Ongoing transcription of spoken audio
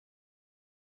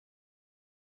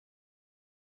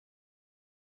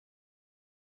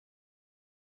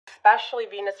especially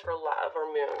Venus for love or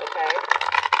moon, okay?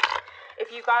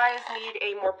 If you guys need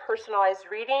a more personalized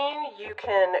reading, you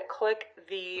can click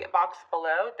the box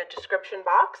below, the description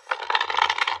box.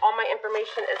 All my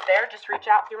information is there. Just reach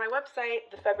out through my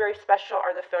website. The February special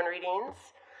are the phone readings.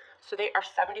 So they are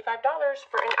 $75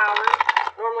 for an hour.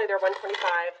 Normally they're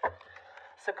 $125.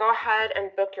 So go ahead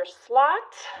and book your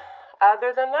slot.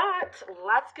 Other than that,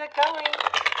 let's get going.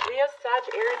 Leo, Sag,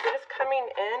 Aries, what is coming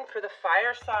in for the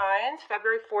fire signs?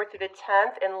 February 4th through the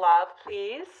 10th in love,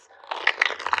 please.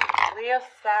 Leo,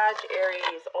 Sag,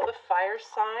 Aries, all the fire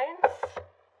signs.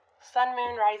 Sun,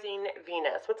 Moon, Rising,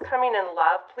 Venus. What's coming in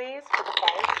love, please, for the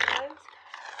fire signs?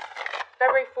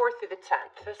 February 4th through the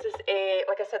 10th. This is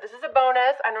like I said, this is a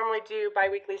bonus. I normally do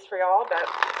bi-weeklies for y'all, but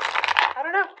I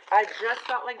don't know. I just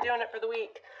felt like doing it for the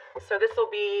week. So this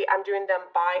will be, I'm doing them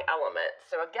by element.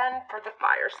 So again, for the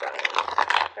fire signs.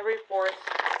 February 4th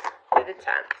through the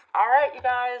 10th. All right, you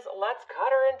guys, let's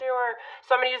cut her into her.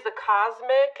 So I'm going to use the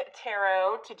Cosmic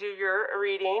Tarot to do your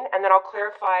reading, and then I'll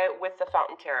clarify with the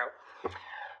Fountain Tarot.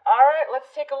 All right, let's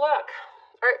take a look.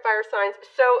 All right, fire signs.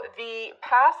 So the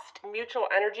past mutual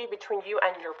energy between you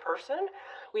and your person,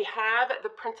 we have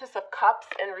the Princess of Cups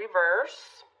in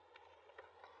reverse.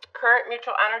 Current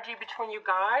mutual energy between you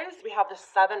guys, we have the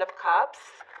Seven of Cups.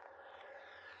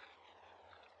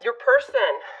 Your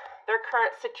person, their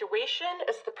current situation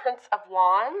is the Prince of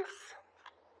Wands.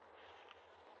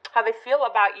 How they feel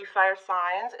about you, fire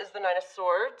signs, is the Nine of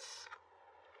Swords.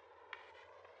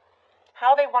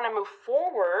 How they want to move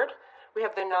forward, we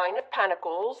have the Nine of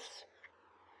Pentacles.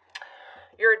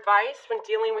 Your advice when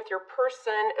dealing with your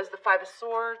person is the Five of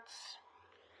Swords.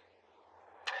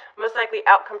 Most likely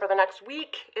outcome for the next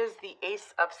week is the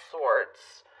Ace of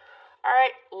Swords. All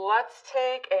right, let's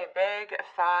take a big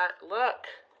fat look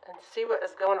and see what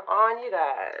is going on, you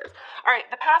guys. All right,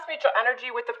 the past mutual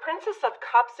energy with the Princess of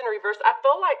Cups in reverse, I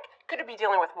feel like could be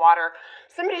dealing with water.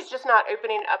 Somebody's just not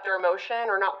opening up their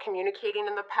emotion or not communicating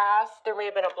in the past. There may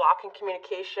have been a block in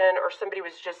communication, or somebody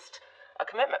was just a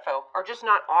commitment phobe or just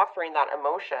not offering that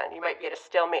emotion. You might be at a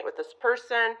stalemate with this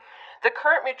person. The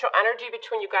current mutual energy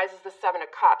between you guys is the Seven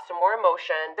of Cups, so more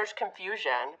emotion. There's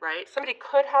confusion, right? Somebody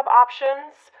could have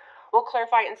options. We'll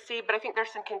clarify it and see, but I think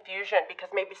there's some confusion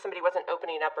because maybe somebody wasn't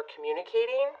opening up or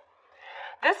communicating.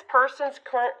 This person's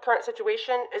current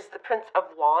situation is the Prince of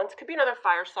Wands. Could be another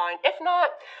fire sign. If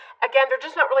not, again, they're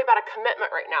just not really about a commitment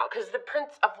right now because the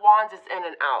Prince of Wands is in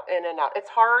and out, in and out.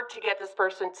 It's hard to get this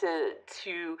person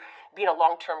to be in a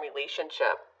long-term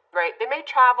relationship, right? They may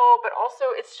travel, but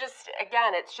also it's just,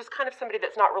 again, it's just kind of somebody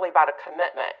that's not really about a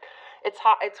commitment. It's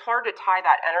hard to tie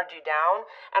that energy down,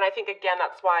 and I think, again,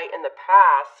 that's why in the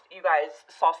past you guys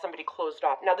saw somebody closed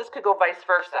off. Now, this could go vice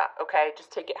versa, okay?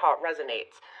 Just take it how it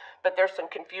resonates, but there's some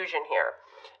confusion here.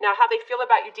 Now, how they feel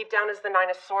about you deep down is the Nine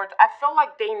of Swords. I feel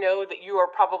like they know that you are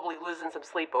probably losing some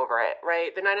sleep over it, right?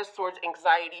 The Nine of Swords,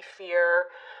 anxiety, fear,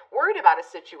 worried about a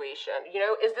situation. You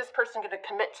know, is this person going to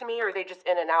commit to me, or are they just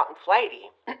in and out and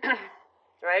flighty,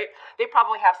 right? They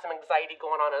probably have some anxiety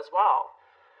going on as well.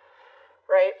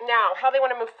 Right now, how they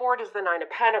want to move forward is the Nine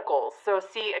of Pentacles. So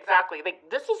see, exactly,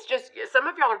 this is just, some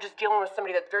of y'all are just dealing with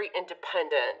somebody that's very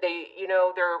independent. They, you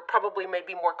know, they're probably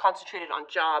maybe more concentrated on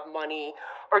job, money,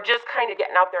 or just kind of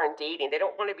getting out there and dating. They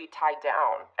don't want to be tied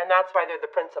down. And that's why they're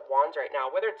the Prince of Wands right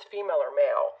now, whether it's female or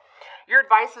male. Your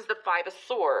advice is the Five of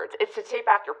Swords. It's to take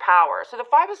back your power. So the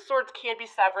Five of Swords can be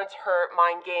severance, hurt,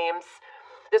 mind games.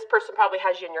 This person probably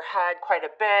has you in your head quite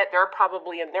a bit. They're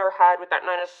probably in their head with that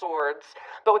Nine of Swords.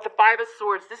 But with the Five of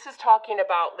Swords, this is talking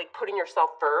about like putting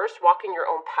yourself first, walking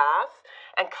your own path,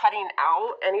 and cutting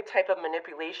out any type of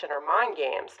manipulation or mind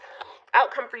games.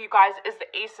 Outcome for you guys is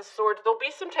the Ace of Swords. There'll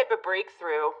be some type of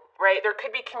breakthrough, right? There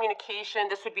could be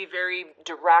communication. This would be very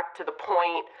direct, to the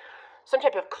point. Some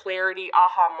type of clarity,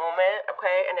 aha moment,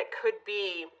 okay? And it could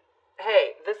be,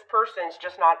 hey, this person's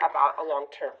just not about a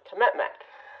long-term commitment.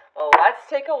 Let's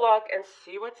take a look and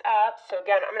see what's up. So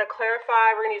again, I'm going to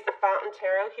clarify. We're going to use the Fountain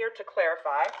Tarot here to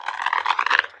clarify.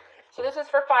 So this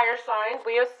is for fire signs.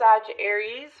 Leo, Sag,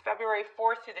 Aries, February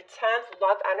 4th through the 10th.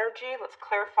 Love energy. Let's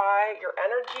clarify your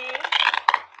energy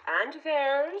and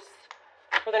theirs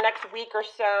for the next week or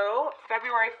so.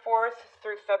 February 4th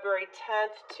through February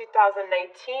 10th,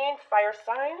 2019. Fire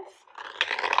signs.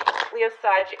 Leo,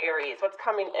 Sag, Aries. What's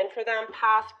coming in for them?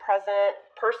 Past, present,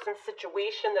 person,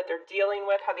 situation that they're dealing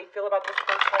with. How they feel about this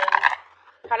person.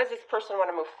 How does this person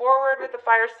want to move forward with the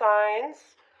fire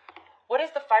signs? What is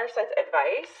the fire signs'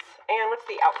 advice? And what's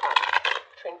the outcome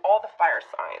between all the fire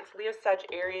signs? Leo, Sag,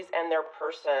 Aries, and their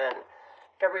person.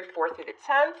 February 4th through the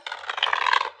 10th.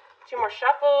 2 more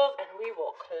shuffles, and we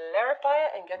will clarify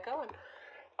it and get going.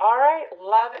 All right,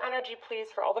 love energy,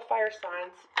 please, for all the fire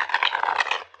signs.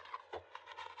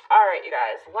 All right, you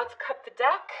guys, let's cut the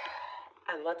deck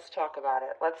and let's talk about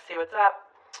it. Let's see what's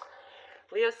up.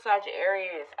 Leo,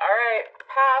 Sagittarius. All right,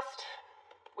 past.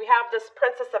 We have this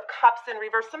Princess of Cups in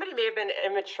reverse. Somebody may have been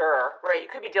immature, right? You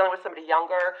could be dealing with somebody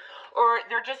younger, or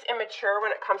they're just immature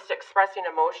when it comes to expressing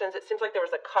emotions. It seems like there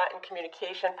was a cut in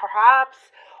communication,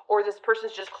 perhaps, or this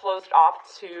person's just closed off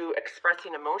to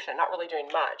expressing emotion, not really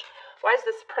doing much. Why is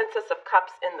this Princess of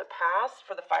Cups in the past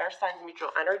for the fire signs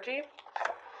mutual energy?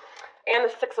 And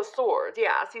the Six of Swords.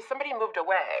 Yeah, see, somebody moved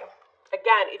away.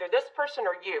 Again, either this person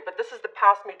or you, but this is the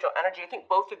past mutual energy. I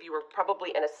think both of you were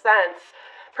probably, in a sense,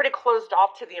 pretty closed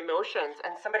off to the emotions,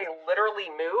 and somebody literally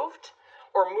moved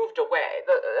or moved away.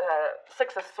 The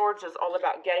Six of Swords is all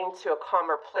about getting to a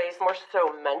calmer place, more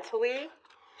so mentally.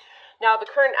 Now, the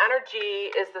current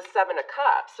energy is the Seven of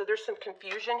Cups, so there's some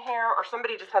confusion here, or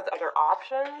somebody just has other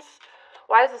options.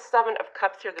 Why is the Seven of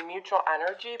Cups here, the mutual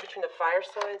energy between the fire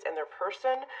signs and their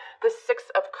person? The Six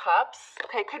of Cups,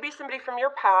 okay, could be somebody from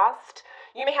your past.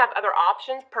 You may have other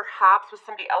options, perhaps with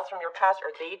somebody else from your past,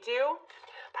 or they do.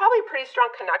 Probably a pretty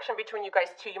strong connection between you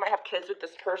guys too. You might have kids with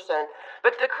this person.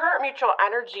 But the current mutual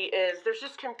energy is, there's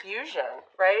just confusion,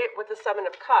 right, with the Seven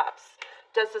of Cups.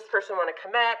 Does this person want to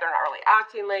commit? They're not really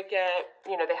acting like it.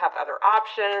 You know, they have other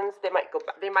options. They might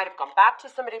have gone back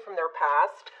to somebody from their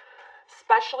past,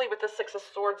 especially with the Six of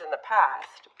Swords in the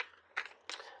past.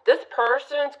 This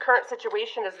person's current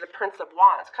situation is the Prince of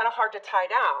Wands. Kind of hard to tie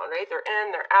down, right? They're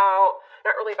in, they're out,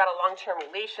 not really about a long-term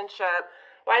relationship.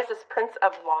 Why is this Prince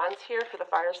of Wands here for the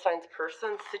fire signs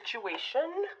person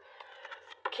situation?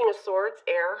 King of Swords,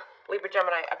 air, Libra,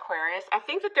 Gemini, Aquarius. I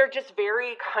think that they're just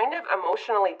very kind of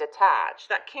emotionally detached.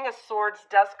 That King of Swords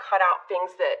does cut out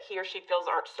things that he or she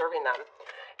feels aren't serving them.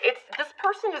 This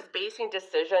person is basing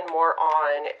decision more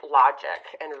on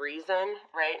logic and reason,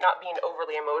 right? Not being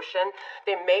overly emotion.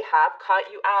 They may have cut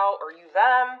you out or you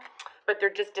them, but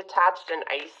they're just detached and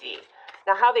icy.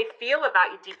 Now, how they feel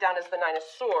about you deep down is the Nine of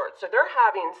Swords. So they're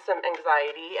having some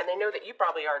anxiety, and they know that you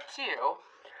probably are too.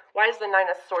 Why is the Nine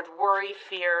of Swords? Worry,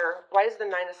 fear. Why is the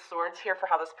Nine of Swords here for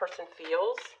how this person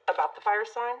feels about the fire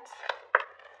signs?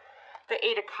 The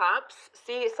Eight of Cups.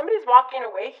 See, somebody's walking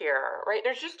away here, right?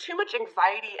 There's just too much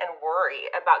anxiety and worry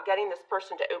about getting this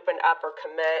person to open up or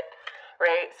commit,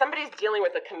 right? Somebody's dealing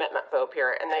with a commitment phobe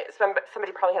here, and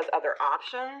somebody probably has other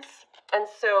options. And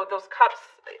so those cups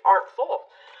aren't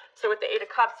full. So with the Eight of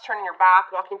Cups, turning your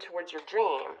back, walking towards your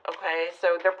dream, okay?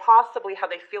 So they're possibly, how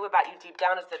they feel about you deep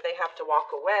down is that they have to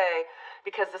walk away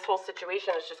because this whole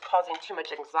situation is just causing too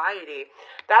much anxiety.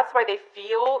 That's why they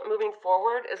feel moving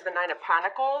forward is the Nine of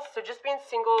Pentacles. So just being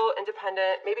single,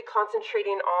 independent, maybe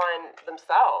concentrating on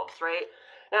themselves, right?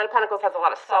 Nine of Pentacles has a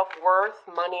lot of self-worth,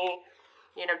 money,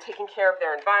 you know, taking care of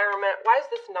their environment. Why is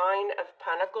this Nine of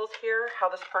Pentacles here?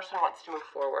 How this person wants to move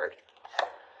forward.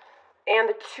 And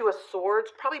the Two of Swords,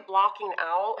 probably blocking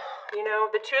out, you know,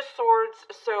 the Two of Swords.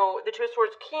 So the Two of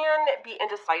Swords can be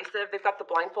indecisive. They've got the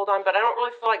blindfold on, but I don't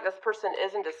really feel like this person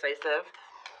is indecisive.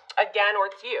 Again, or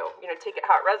it's you know, take it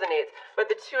how it resonates. But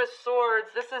the Two of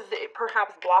Swords, this is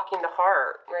perhaps blocking the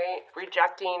heart, right?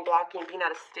 Rejecting, blocking, being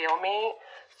at a stalemate.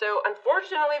 So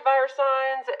unfortunately, fire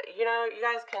signs, you know, you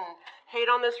guys can hate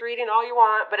on this reading all you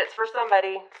want, but it's for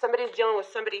somebody. Somebody's dealing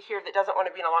with somebody here that doesn't want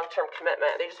to be in a long-term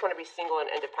commitment. They just want to be single and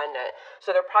independent.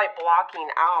 So they're probably blocking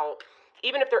out,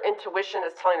 even if their intuition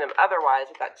is telling them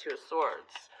otherwise with that Two of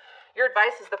Swords. Your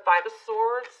advice is the Five of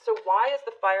Swords. So why is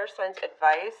the fire signs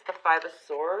advice the Five of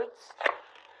Swords?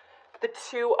 The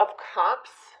Two of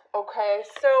Cups. Okay,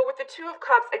 so with the Two of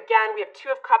Cups, again, we have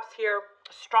Two of Cups here.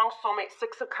 Strong soulmate,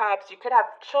 Six of Cups. You could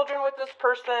have children with this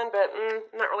person, but I'm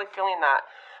not really feeling that.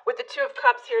 With the Two of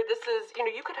Cups here, this is, you know,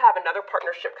 you could have another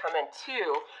partnership come in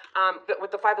too. But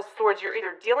with the Five of Swords, you're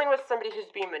either dealing with somebody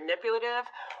who's being manipulative,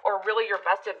 or really your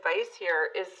best advice here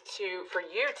is for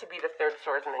you to be the third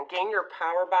swordsman, gain your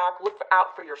power back, look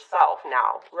out for yourself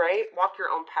now, right? Walk your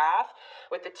own path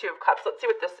with the Two of Cups. Let's see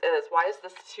what this is. Why is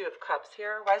this Two of Cups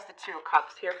here? Why is the Two of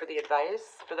Cups here for the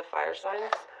advice for the fire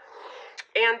signs?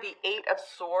 And the Eight of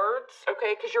Swords,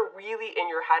 okay, because you're really in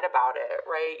your head about it,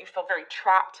 right? You feel very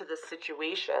trapped to this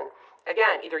situation.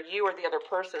 Again, either you or the other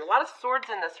person. A lot of swords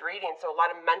in this reading, so a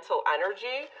lot of mental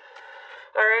energy.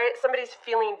 All right, somebody's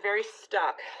feeling very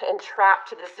stuck and trapped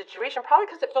to this situation,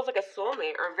 probably because it feels like a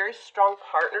soulmate or a very strong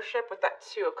partnership with that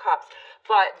Two of Cups.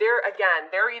 But they're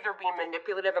either being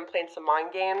manipulative and playing some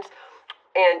mind games,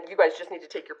 and you guys just need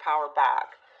to take your power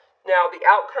back. Now, the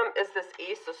outcome is this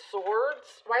Ace of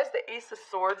Swords. Why is the Ace of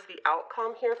Swords the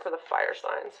outcome here for the fire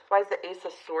signs? Why is the Ace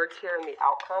of Swords here in the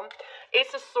outcome? Ace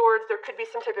of Swords, there could be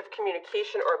some type of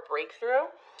communication or a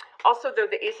breakthrough. Also, though,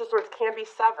 the Ace of Swords can be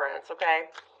severance, okay?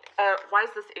 Why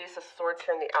is this Ace of Swords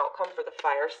here in the outcome for the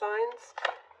fire signs?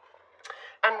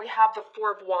 And we have the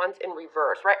Four of Wands in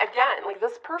reverse, right? Again, like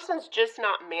this person's just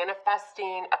not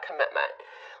manifesting a commitment.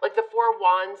 Like the Four of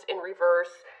Wands in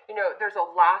reverse, you know, there's a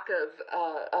lack of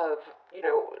you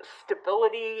know,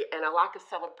 stability and a lack of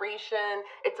celebration.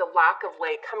 It's a lack of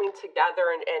like coming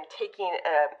together and taking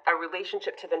a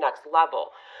relationship to the next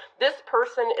level. This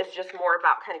person is just more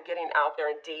about kind of getting out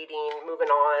there and dating, moving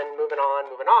on,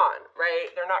 right?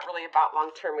 They're not really about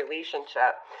long-term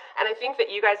relationship. And I think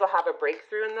that you guys will have a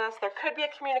breakthrough in this. There could be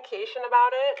a communication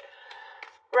about it,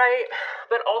 right?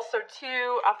 But also,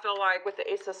 too, I feel like with the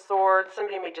Ace of Swords,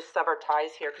 somebody may just sever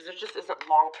ties here because there just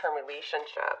isn't long-term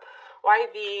relationship. Why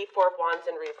the Four of Wands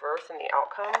in reverse in the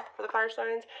outcome for the fire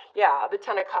signs? Yeah, the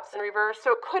Ten of Cups in reverse.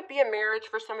 So it could be a marriage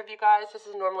for some of you guys. This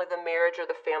is normally the marriage or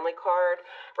the family card,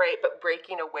 right? But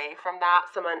breaking away from that,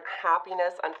 some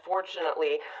unhappiness,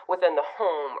 unfortunately, within the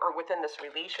home or within this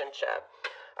relationship.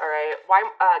 All right, why?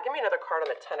 Give me another card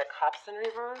on the Ten of Cups in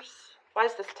reverse. Why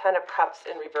is this Ten of Cups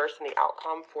in reverse in the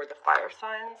outcome for the fire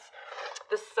signs?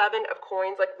 The Seven of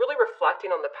Coins, like really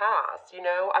reflecting on the past, you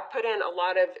know? I put in a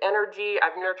lot of energy.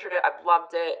 I've nurtured it. I've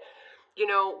loved it.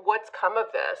 You know, what's come of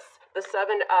this? The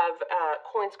Seven of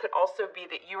Coins could also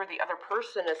be that you or the other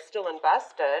person is still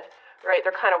invested, right?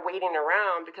 They're kind of waiting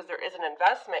around because there is an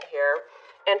investment here.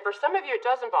 And for some of you, it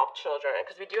does involve children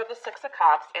because we do have the Six of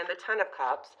Cups and the Ten of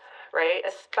Cups, right?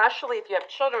 Especially if you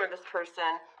have children with this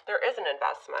person, there is an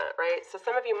investment, right? So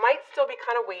some of you might still be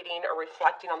kind of waiting or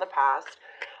reflecting on the past.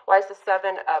 Why is the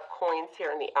Seven of Coins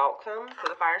here in the outcome for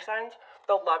the fire signs?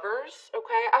 The Lovers,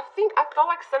 okay? I felt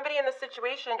like somebody in the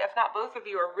situation, if not both of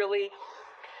you, are really...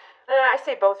 I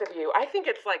say both of you. I think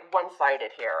it's like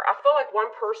one-sided here. I feel like one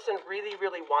person really,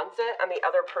 really wants it and the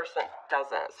other person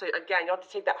doesn't. So again, you'll have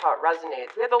to take that how it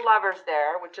resonates. We have the Lovers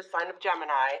there, which is sign of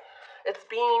Gemini. It's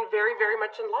being very, very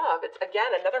much in love. It's,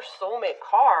 again, another soulmate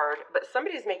card, but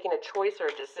somebody's making a choice or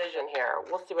a decision here.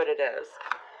 We'll see what it is.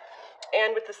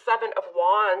 And with the Seven of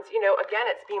Wands, you know, again,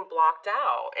 it's being blocked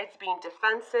out. It's being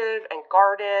defensive and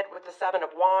guarded with the Seven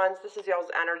of Wands. This is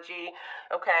y'all's energy,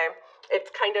 okay?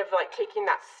 It's kind of like taking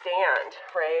that stand,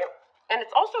 right? And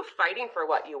it's also fighting for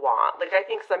what you want. Like, I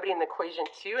think somebody in the equation,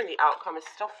 too, and the outcome is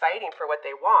still fighting for what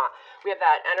they want. We have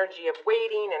that energy of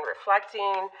waiting and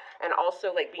reflecting and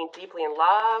also, like, being deeply in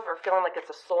love or feeling like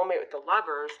it's a soulmate with the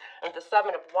Lovers. And with the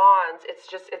Seven of Wands, it's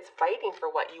fighting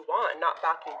for what you want, not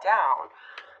backing down.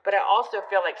 But I also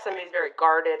feel like somebody's very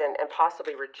guarded and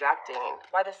possibly rejecting.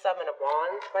 Why the Seven of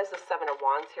Wands? Why is the Seven of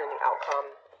Wands here in the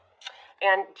outcome?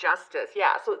 And Justice,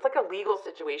 yeah. So it's like a legal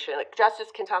situation. Like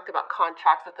Justice can talk about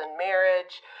contracts within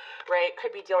marriage, right?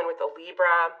 Could be dealing with a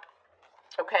Libra,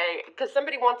 okay? Because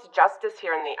somebody wants justice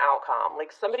here in the outcome.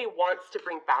 Like somebody wants to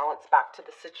bring balance back to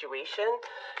the situation.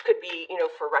 Could be, you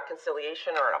know, for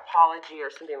reconciliation or an apology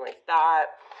or something like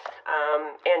that.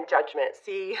 And Judgment.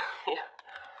 See, yeah.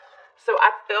 So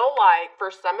I feel like for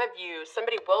some of you,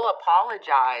 somebody will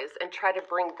apologize and try to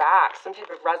bring back some type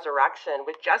of resurrection.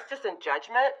 With Justice and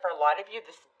Judgment, for a lot of you,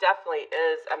 this definitely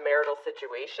is a marital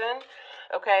situation,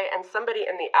 okay? And somebody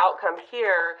in the outcome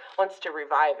here wants to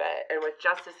revive it. And with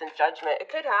Justice and Judgment,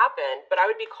 it could happen, but I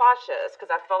would be cautious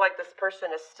because I feel like this person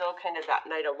is still kind of that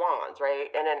Knight of Wands, right?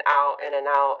 In and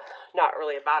out, not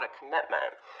really about a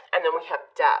commitment. And then we have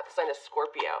Death, sign of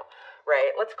Scorpio.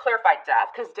 Right, let's clarify death,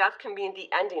 because death can be the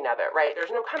ending of it, right? There's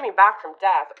no coming back from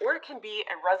death, or it can be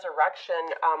a resurrection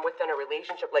within a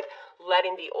relationship, like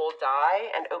letting the old die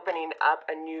and opening up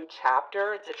a new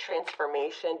chapter. It's a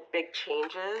transformation, big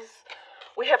changes.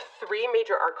 We have three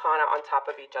major arcana on top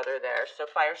of each other there. So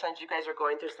fire signs, you guys are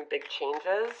going through some big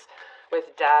changes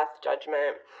with Death,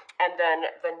 Judgment, and then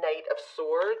the Knight of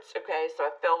Swords, okay? So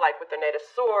I feel like with the Knight of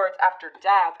Swords, after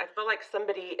death, I feel like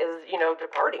somebody is, you know,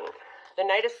 departing. The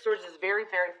Knight of Swords is very,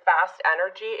 very fast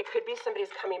energy. It could be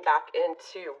somebody's coming back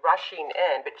into, rushing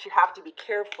in, but you have to be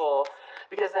careful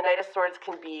because the Knight of Swords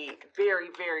can be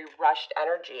very, very rushed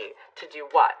energy to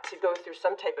do what? To go through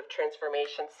some type of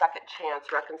transformation, second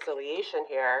chance, reconciliation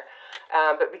here.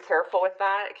 But be careful with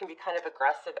that. It can be kind of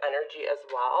aggressive energy as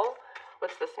well.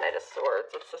 What's this Knight of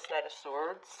Swords? What's this Knight of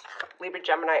Swords? Libra,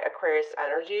 Gemini, Aquarius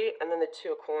energy, and then the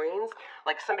Two of Coins.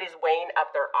 Like somebody's weighing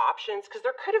up their options because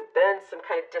there could have been some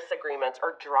kind of disagreements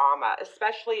or drama,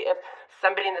 especially if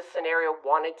somebody in the scenario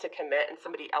wanted to commit and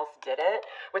somebody else didn't.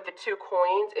 With the Two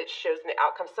Coins, it shows in the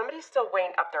outcome somebody's still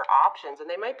weighing up their options and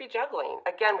they might be juggling.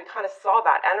 Again, we kind of saw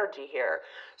that energy here.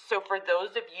 So for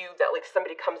those of you that like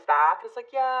somebody comes back, it's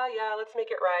like, yeah, let's make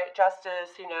it right.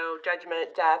 Justice, you know,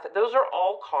 Judgment, Death. Those are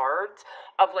all cards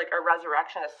of like a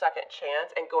resurrection, a second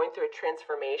chance, and going through a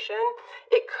transformation.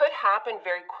 It could happen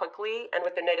very quickly, and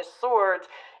with the Knight of Swords,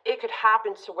 it could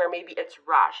happen to where maybe it's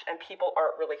rushed and people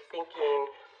aren't really thinking,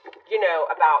 you know,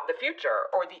 about the future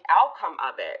or the outcome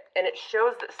of it. And it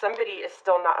shows that somebody is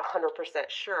still not 100%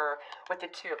 sure with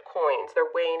the Two of Coins. They're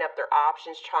weighing up their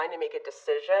options, trying to make a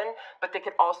decision, but they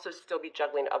could also still be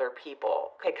juggling other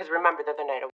people. Okay, because remember, they're the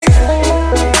Knight of